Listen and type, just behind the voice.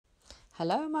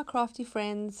Hello my crafty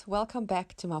friends, welcome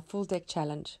back to my full deck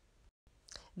challenge.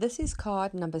 This is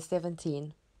card number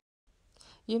 17.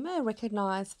 You may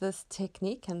recognize this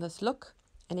technique and this look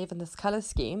and even this color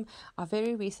scheme. I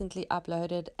very recently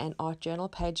uploaded an art journal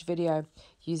page video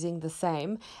using the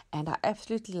same and I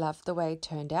absolutely loved the way it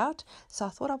turned out. So I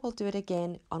thought I will do it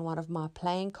again on one of my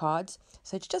playing cards.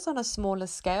 So it's just on a smaller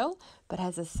scale but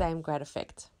has the same great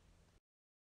effect.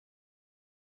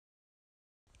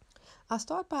 I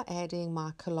start by adding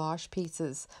my collage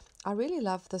pieces. I really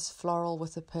love this floral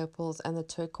with the purples and the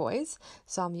turquoise,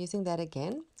 so I'm using that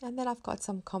again. And then I've got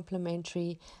some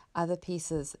complementary other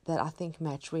pieces that I think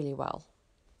match really well.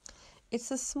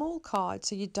 It's a small card,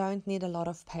 so you don't need a lot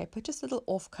of paper. Just little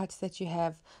offcuts that you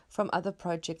have from other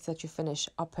projects that you finish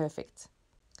are perfect.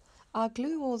 I'll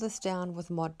glue all this down with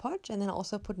Mod Podge and then I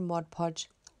also put Mod Podge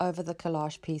over the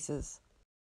collage pieces.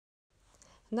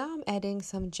 Now I'm adding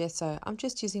some gesso. I'm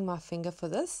just using my finger for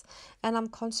this and I'm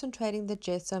concentrating the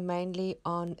gesso mainly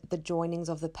on the joinings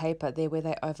of the paper, there where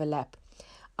they overlap.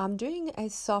 I'm doing a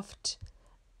soft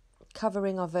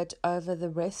covering of it over the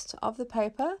rest of the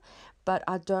paper, but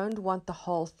I don't want the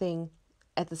whole thing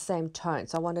at the same tone.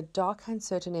 So I want it darker in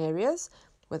certain areas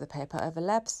where the paper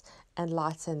overlaps and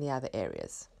lighter in the other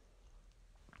areas.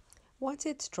 Once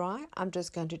it's dry, I'm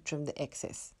just going to trim the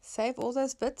excess. Save all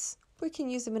those bits. We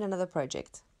can use them in another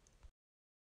project.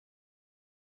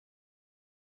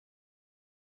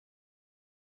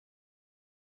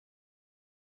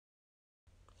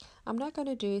 I'm now going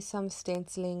to do some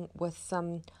stenciling with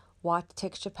some white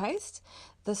texture paste.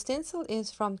 The stencil is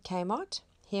from Kmart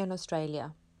here in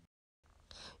Australia.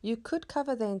 You could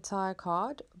cover the entire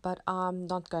card, but I'm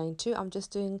not going to. I'm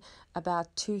just doing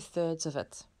about 2/3 of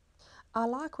it. I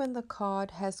like when the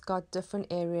card has got different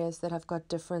areas that have got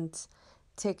different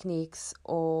techniques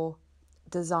or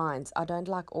designs. I don't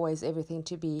like always everything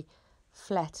to be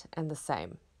flat and the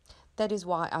same. That is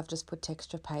why I've just put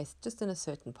texture paste just in a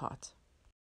certain part.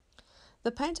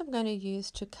 The paint I'm going to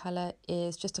use to color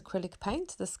is just acrylic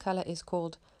paint. This color is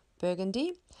called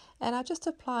burgundy, and I just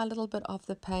apply a little bit of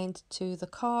the paint to the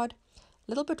card, a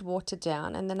little bit watered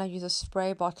down, and then I use a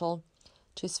spray bottle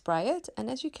to spray it, and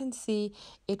as you can see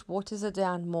it waters it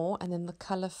down more and then the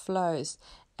color flows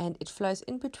and it flows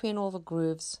in between all the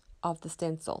grooves of the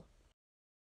stencil.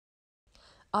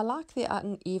 I like the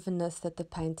unevenness that the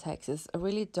paint takes. It's a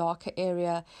really darker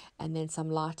area and then some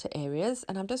lighter areas,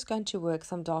 and I'm just going to work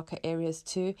some darker areas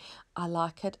too. I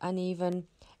like it uneven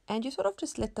and you sort of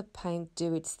just let the paint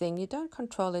do its thing. You don't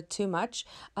control it too much.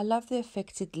 I love the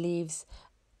effect it leaves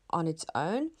on its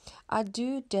own. I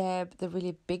do dab the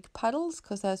really big puddles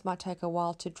because those might take a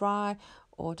while to dry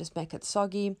or just make it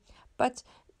soggy, but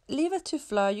leave it to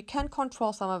flow. You can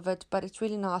control some of it, but it's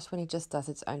really nice when it just does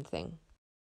its own thing.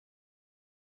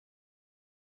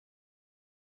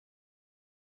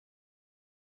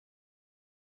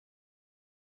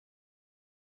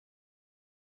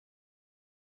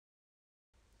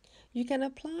 You can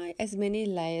apply as many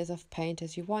layers of paint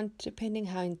as you want, depending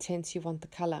how intense you want the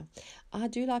color. I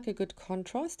do like a good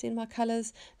contrast in my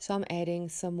colors, so I'm adding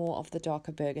some more of the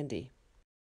darker burgundy.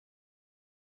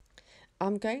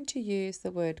 I'm going to use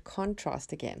the word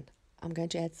contrast again. I'm going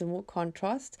to add some more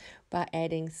contrast by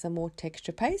adding some more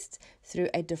texture paste through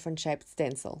a different shaped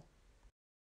stencil.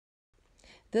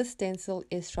 This stencil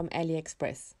is from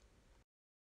AliExpress.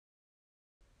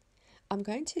 I'm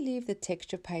going to leave the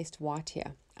texture paste white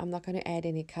here. I'm not going to add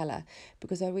any color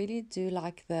because I really do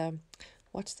like the,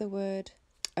 what's the word?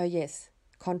 Oh yes,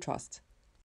 contrast.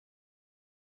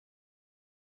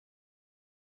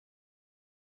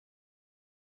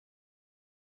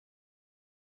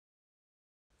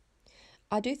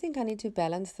 I do think I need to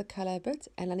balance the color a bit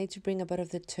and I need to bring a bit of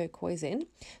the turquoise in.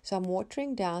 So I'm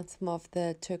watering down some of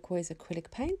the turquoise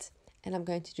acrylic paint and I'm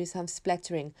going to do some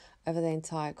splattering over the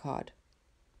entire card.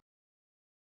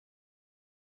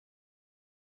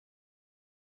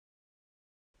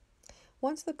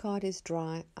 Once the card is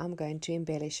dry, I'm going to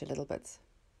embellish a little bit.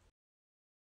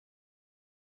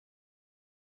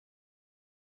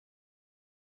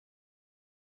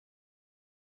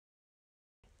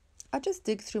 I just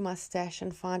dig through my stash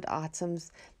and find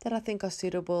items that I think are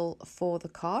suitable for the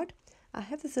card. I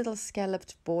have this little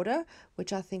scalloped border,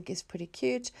 which I think is pretty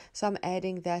cute, so I'm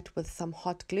adding that with some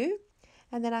hot glue.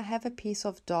 And then I have a piece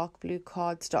of dark blue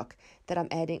cardstock that I'm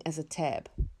adding as a tab.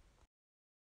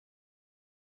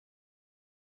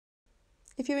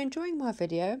 If you're enjoying my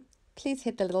video, please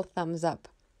hit the little thumbs up.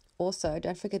 Also,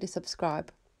 don't forget to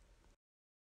subscribe.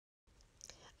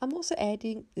 I'm also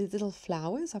adding these little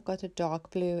flowers. I've got a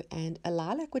dark blue and a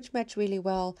lilac, which match really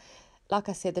well. Like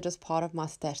I said, they're just part of my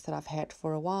stash that I've had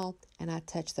for a while, and I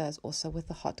attach those also with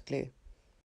the hot glue.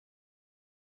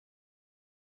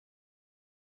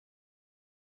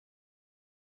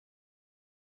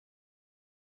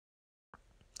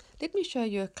 Let me show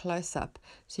you a close-up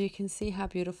so you can see how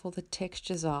beautiful the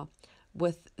textures are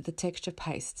with the texture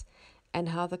paste and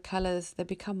how the colors, they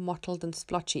become mottled and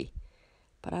splotchy.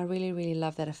 But I really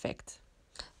love that effect.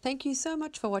 Thank you so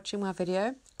much for watching my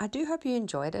video. I do hope you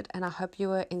enjoyed it, and I hope you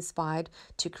were inspired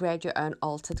to create your own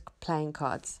altered playing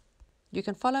cards. You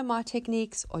can follow my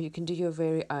techniques or you can do your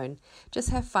very own. Just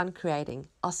have fun creating.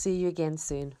 I'll see you again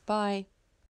soon. Bye.